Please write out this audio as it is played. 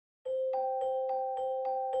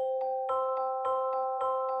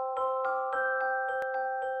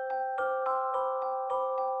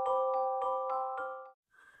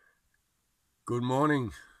Good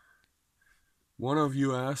morning. One of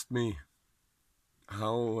you asked me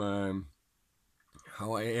how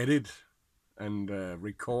how I edit and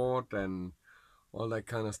record and all that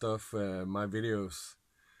kind of stuff, my videos.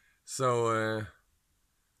 So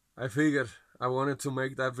I figured I wanted to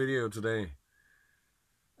make that video today.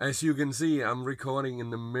 As you can see, I'm recording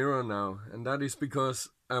in the mirror now, and that is because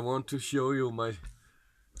I want to show you my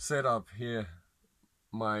setup here,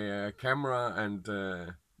 my camera and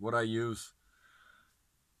what I use.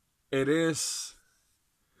 It's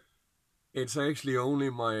actually only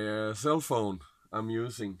my cell phone I'm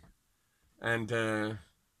using, and the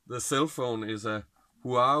cell phone is a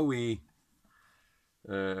Huawei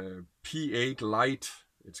P8 Lite,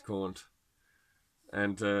 it's called.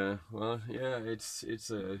 And well, yeah, it's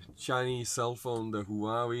a Chinese cell phone, the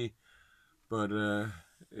Huawei, but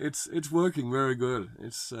it's working very good.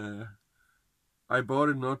 It's I bought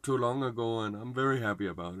it not too long ago, and I'm very happy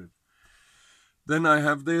about it. Then I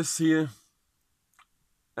have this here,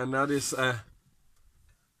 and that is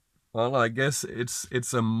well, I guess it's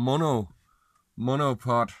a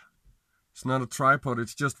monopod. It's not a tripod,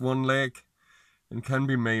 it's just one leg, and can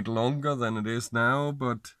be made longer than it is now,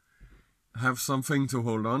 but have something to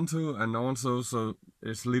hold on to, and also so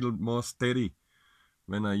it's a little more steady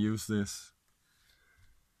when I use this.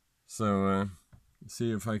 So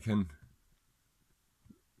see if I can.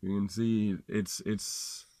 You can see it's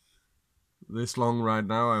this long right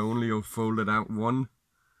now. I only folded out one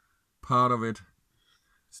part of it.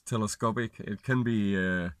 It's telescopic. It can be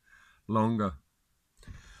longer.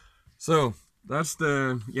 So that's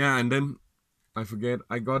the and then I forget,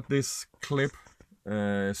 I got this clip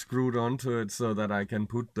screwed onto it so that I can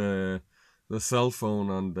put the cell phone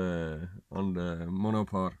on the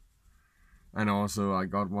monopod, and also I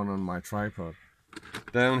got one on my tripod.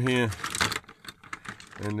 Down here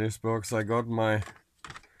in this box I got my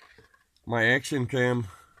action cam.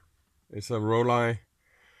 It's a Rolei,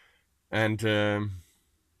 and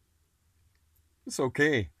it's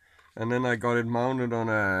okay. And then I got it mounted on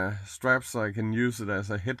a strap so I can use it as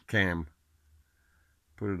a head cam.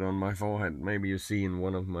 Put it on my forehead. Maybe you see in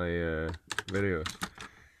one of my videos.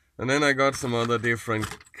 And then I got some other different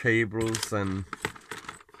cables and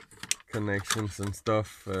connections and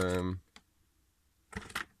stuff.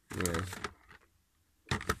 Yeah.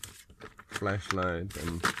 Flashlight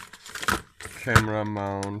and camera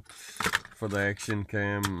mount for the action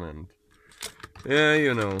cam, and yeah,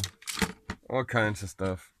 you know, all kinds of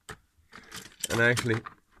stuff. And actually,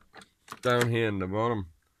 down here in the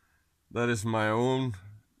bottom, that is my own.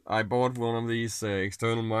 I bought one of these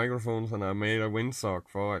external microphones, and I made a windsock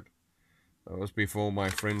for it. That was before my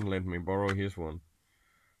friend let me borrow his one.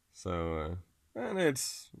 So and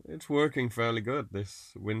it's working fairly good,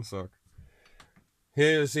 this windsock.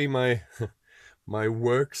 Here you see my my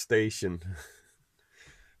workstation.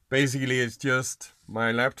 Basically it's just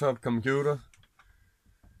my laptop computer,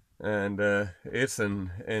 and it's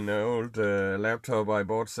an old laptop I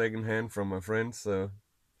bought secondhand from a friend, so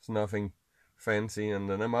it's nothing fancy. And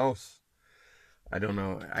then a mouse. I don't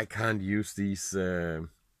know, I can't use these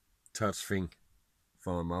touch thing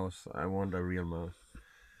for a mouse. I want a real mouse.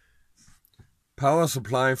 Power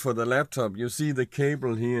supply for the laptop. You see the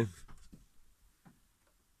cable here.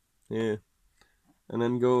 Yeah. And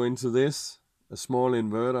then go into this, a small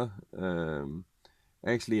inverter.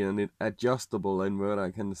 Actually an adjustable inverter.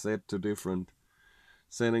 I can set to different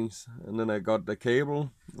settings. And then I got the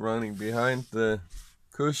cable running behind the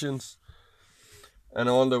cushions and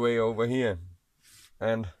all the way over here.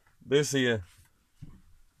 And this here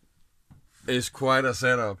is quite a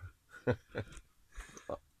setup.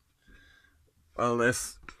 Well,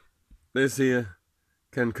 this here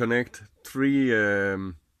can connect three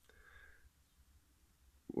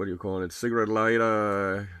what do you call it, cigarette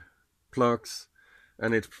lighter plugs,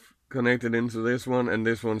 and it's connected into this one, and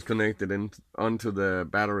this one's connected onto the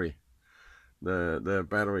battery. The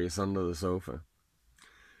battery is under the sofa.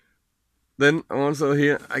 Then also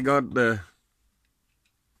here I got the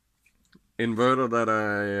inverter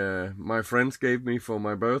that my friends gave me for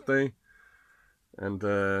my birthday, and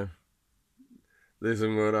this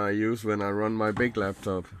inverter I use when I run my big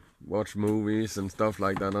laptop, watch movies and stuff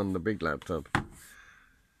like that on the big laptop.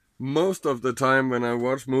 Most of the time when I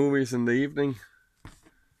watch movies in the evening,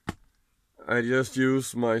 I just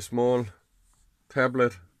use my small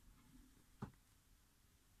tablet.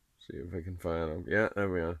 See if I can fire it up. Yeah, there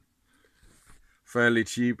we are. Fairly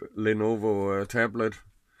cheap Lenovo tablet.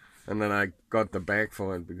 And then I got the bag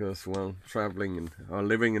for it because, well, traveling or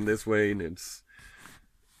living in this way,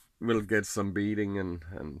 will get some beating,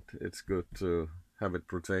 and it's good to have it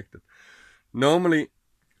protected. Normally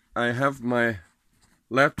I have my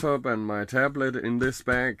laptop and my tablet in this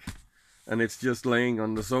bag, and it's just laying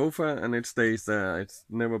on the sofa and it stays there. It's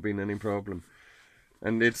never been any problem.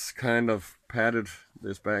 And it's kind of padded,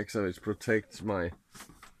 this bag, so it protects my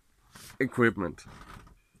equipment.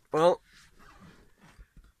 Well,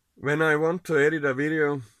 when I want to edit a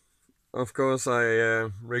video, of course I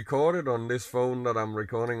record it on this phone that I'm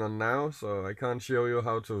recording on now, so I can't show you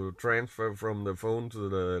how to transfer from the phone to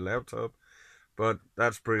the laptop, but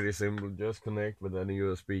that's pretty simple. Just connect with a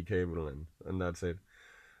USB cable and that's it.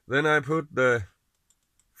 Then I put the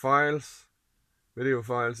files, video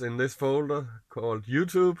files, in this folder called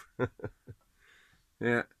YouTube.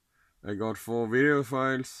 Yeah, I got 4 video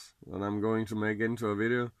files that I'm going to make into a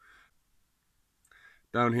video.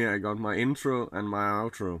 Down here I got my intro and my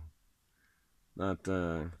outro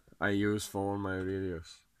that I use for all my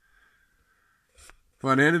videos.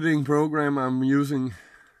 For an editing program I'm using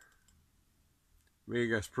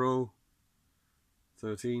Vegas Pro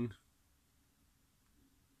 13.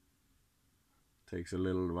 Takes a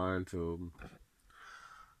little while to open.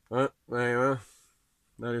 But there you are.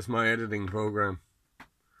 That is my editing program.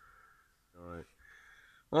 Alright.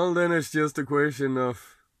 Well, then it's just a question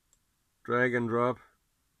of drag and drop.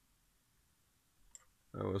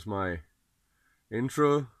 That was my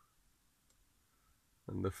intro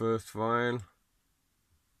and the first file,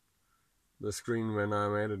 the screen when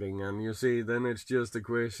I'm editing, and you see then it's just a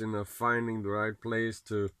question of finding the right place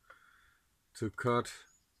to cut,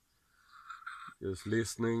 just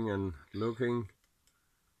listening and looking.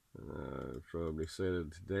 Probably set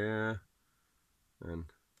it there and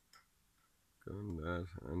go on that,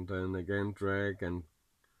 and then again drag and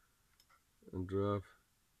drop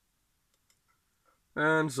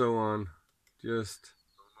and so on. Just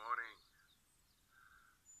good morning.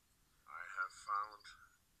 I have found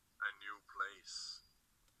a new place.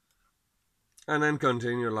 And then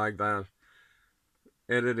continue like that,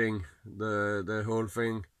 editing the whole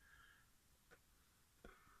thing,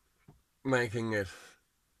 making it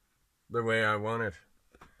the way I want it.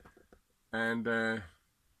 And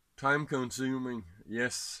time consuming,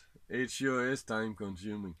 yes, it sure is time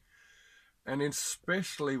consuming. And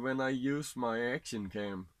especially when I use my action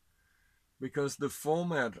cam, because the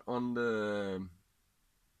format on the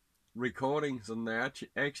recordings on the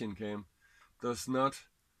action cam does not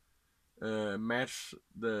match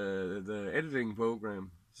the editing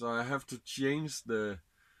program, so I have to change the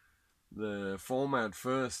format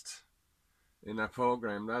first in a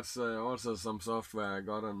program. That's also some software I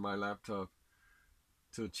got on my laptop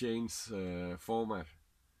to change format,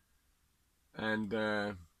 and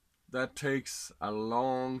that takes a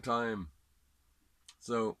long time.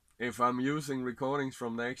 So if I'm using recordings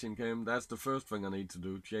from the action cam, that's the first thing I need to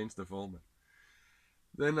do, change the format.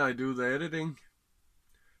 Then I do the editing,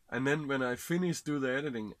 and then when I finish do the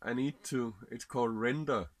editing, I need to, it's called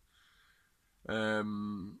render.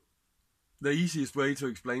 The easiest way to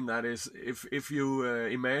explain that is if you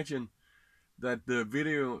imagine that the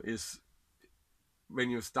video is, when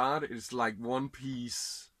you start, it's like one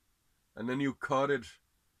piece, and then you cut it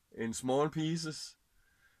in small pieces,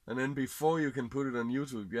 and then before you can put it on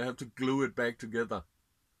YouTube, you have to glue it back together.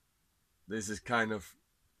 This is kind of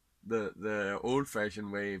the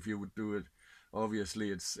old-fashioned way. If you would do it, obviously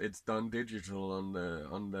it's done digital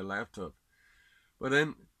on the laptop, but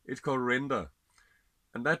then it's called render,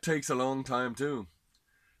 and that takes a long time too.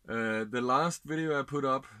 The last video I put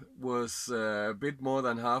up was a bit more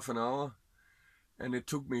than half an hour, and it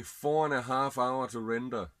took me 4.5 hours to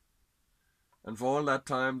render. And for all that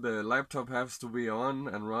time, the laptop has to be on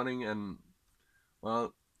and running, and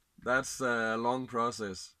well, that's a long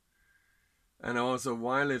process. And also,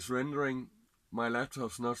 while it's rendering, my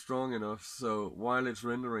laptop's not strong enough, so while it's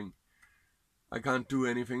rendering, I can't do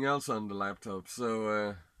anything else on the laptop.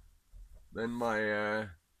 So then my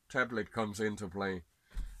tablet comes into play.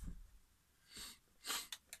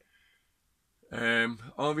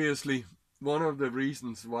 Obviously, one of the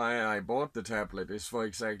reasons why I bought the tablet is for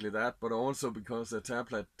exactly that, but also because the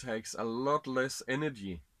tablet takes a lot less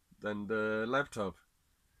energy than the laptop.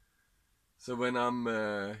 So when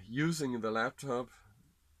I'm using the laptop,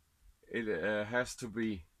 it has to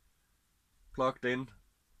be plugged in,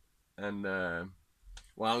 and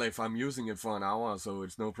well, if I'm using it for an hour, so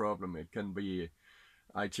it's no problem. It can be,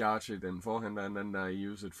 I charge it in forehand and then I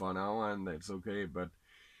use it for an hour, and it's okay. But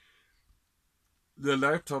the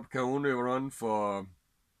laptop can only run for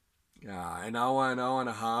an hour and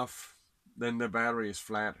a half, then the battery is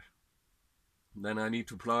flat. Then I need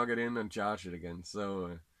to plug it in and charge it again.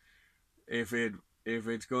 So if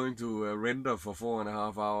it's going to render for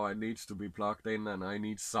 4.5 hours, it needs to be plugged in, and I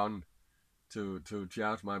need sun to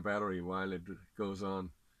charge my battery while it goes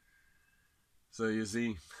on. So you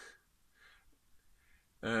see,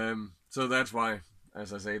 so that's why,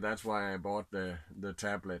 as I say, that's why I bought the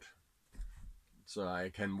tablet, so I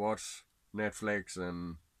can watch Netflix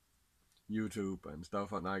and YouTube and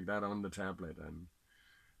stuff like that on the tablet and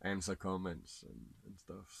answer comments and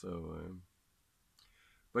stuff. So,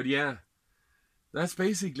 but yeah, that's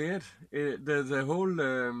basically it. The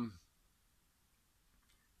whole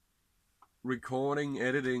recording,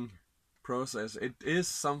 editing process, it is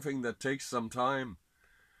something that takes some time.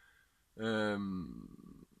 It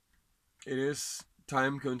is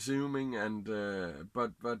time consuming, and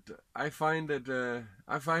but I find it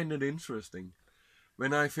interesting.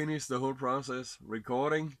 When I finish the whole process,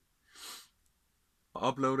 recording,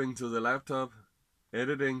 uploading to the laptop,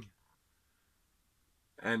 editing,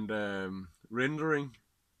 and rendering,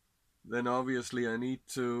 then obviously I need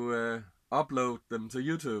to upload them to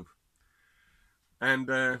YouTube.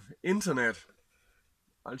 And internet,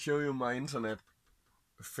 I'll show you my internet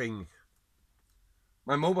thing.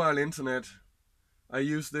 My mobile internet, I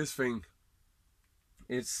use this thing.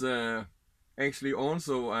 It's actually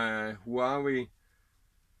also a Huawei,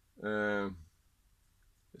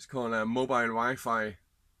 it's called a mobile Wi-Fi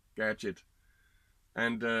gadget.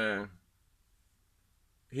 And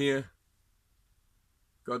here,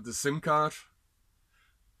 got the SIM card,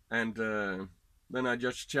 and then I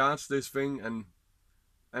just charge this thing,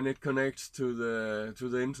 and it connects to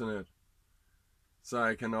the internet, so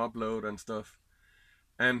I can upload and stuff.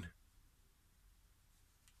 And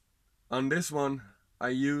on this one, I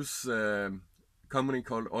use a company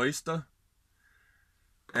called Oyster,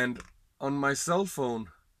 and on my cell phone,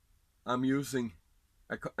 I'm using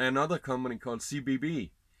another company called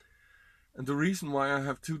CBB. And the reason why I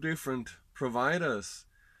have two different providers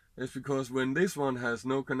is because when this one has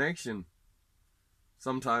no connection,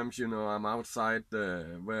 sometimes, you know, I'm outside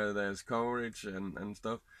where there's coverage and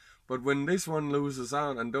stuff. But when this one loses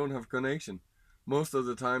out and don't have connection, most of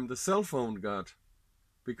the time the cell phone got,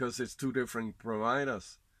 because it's two different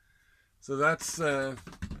providers. So that's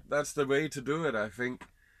the way to do it, I think.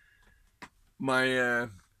 My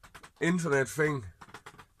internet thing,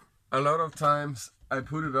 a lot of times I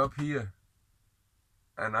put it up here,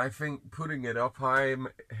 and I think putting it up high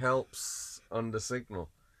helps on the signal.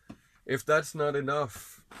 If that's not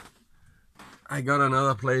enough, I got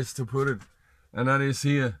another place to put it, and that is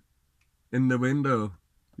here in the window.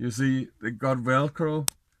 You see, it got Velcro,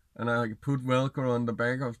 and I put Velcro on the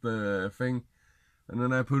back of the thing, and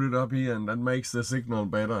then I put it up here, and that makes the signal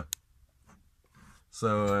better.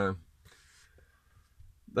 So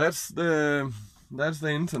that's the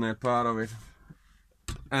internet part of it.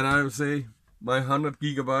 And I would say my 100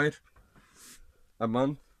 gigabyte a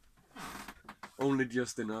month, only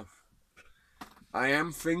just enough. I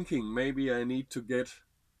am thinking maybe I need to get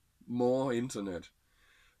more internet.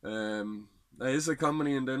 There is a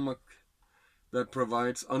company in Denmark that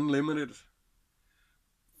provides unlimited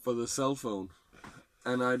for the cell phone,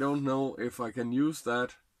 and I don't know if I can use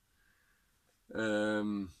that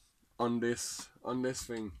on this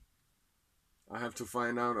thing. I have to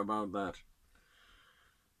find out about that.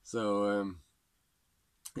 So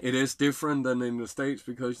it is different than in the States,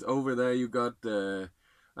 because over there you got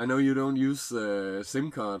I know you don't use SIM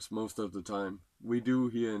cards most of the time. We do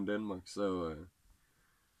here in Denmark, so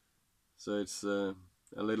it's a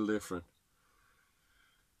little different.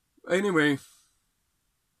 Anyway,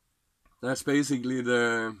 that's basically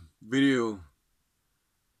the video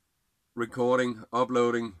recording,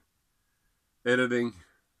 uploading, editing,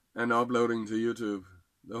 and uploading to YouTube.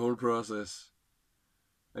 The whole process.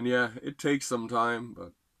 And yeah, it takes some time,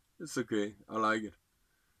 but it's okay. I like it.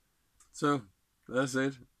 So that's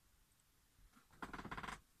it.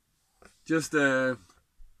 Just a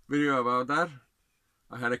video about that.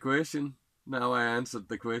 I had a question. Now I answered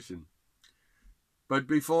the question. But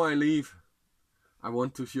before I leave, I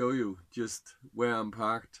want to show you just where I'm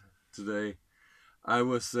parked today. I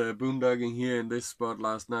was boondocking here in this spot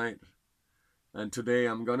last night, and today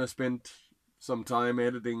I'm gonna spend some time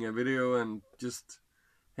editing a video and just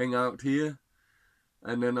hang out here,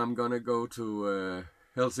 and then I'm gonna go to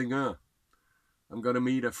Helsingør. I'm gonna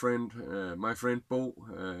meet a friend, my friend Bo,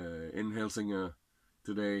 in Helsingør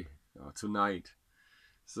today or tonight.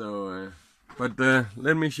 So, but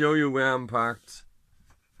let me show you where I'm parked.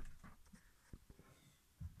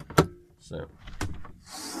 So.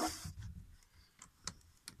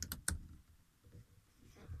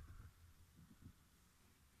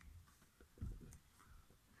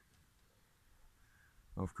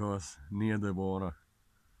 Of course, near the water.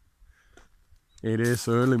 It is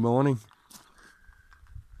early morning,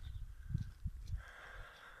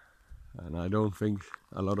 and I don't think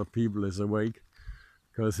a lot of people is awake.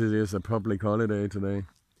 because it is a public holiday today.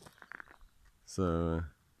 So,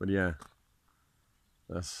 but yeah,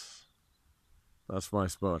 that's my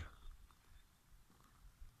spot.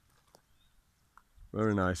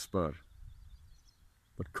 Very nice spot.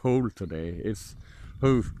 But cold today. It's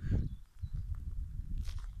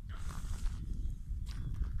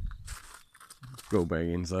go back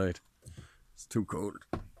inside. It's too cold.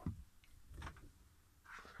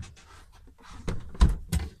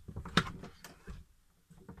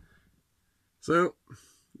 So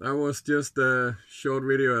that was just a short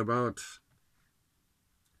video about,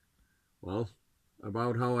 well,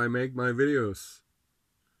 about how I make my videos.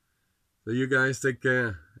 So you guys take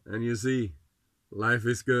care, and you see, life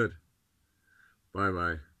is good. Bye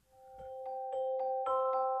bye.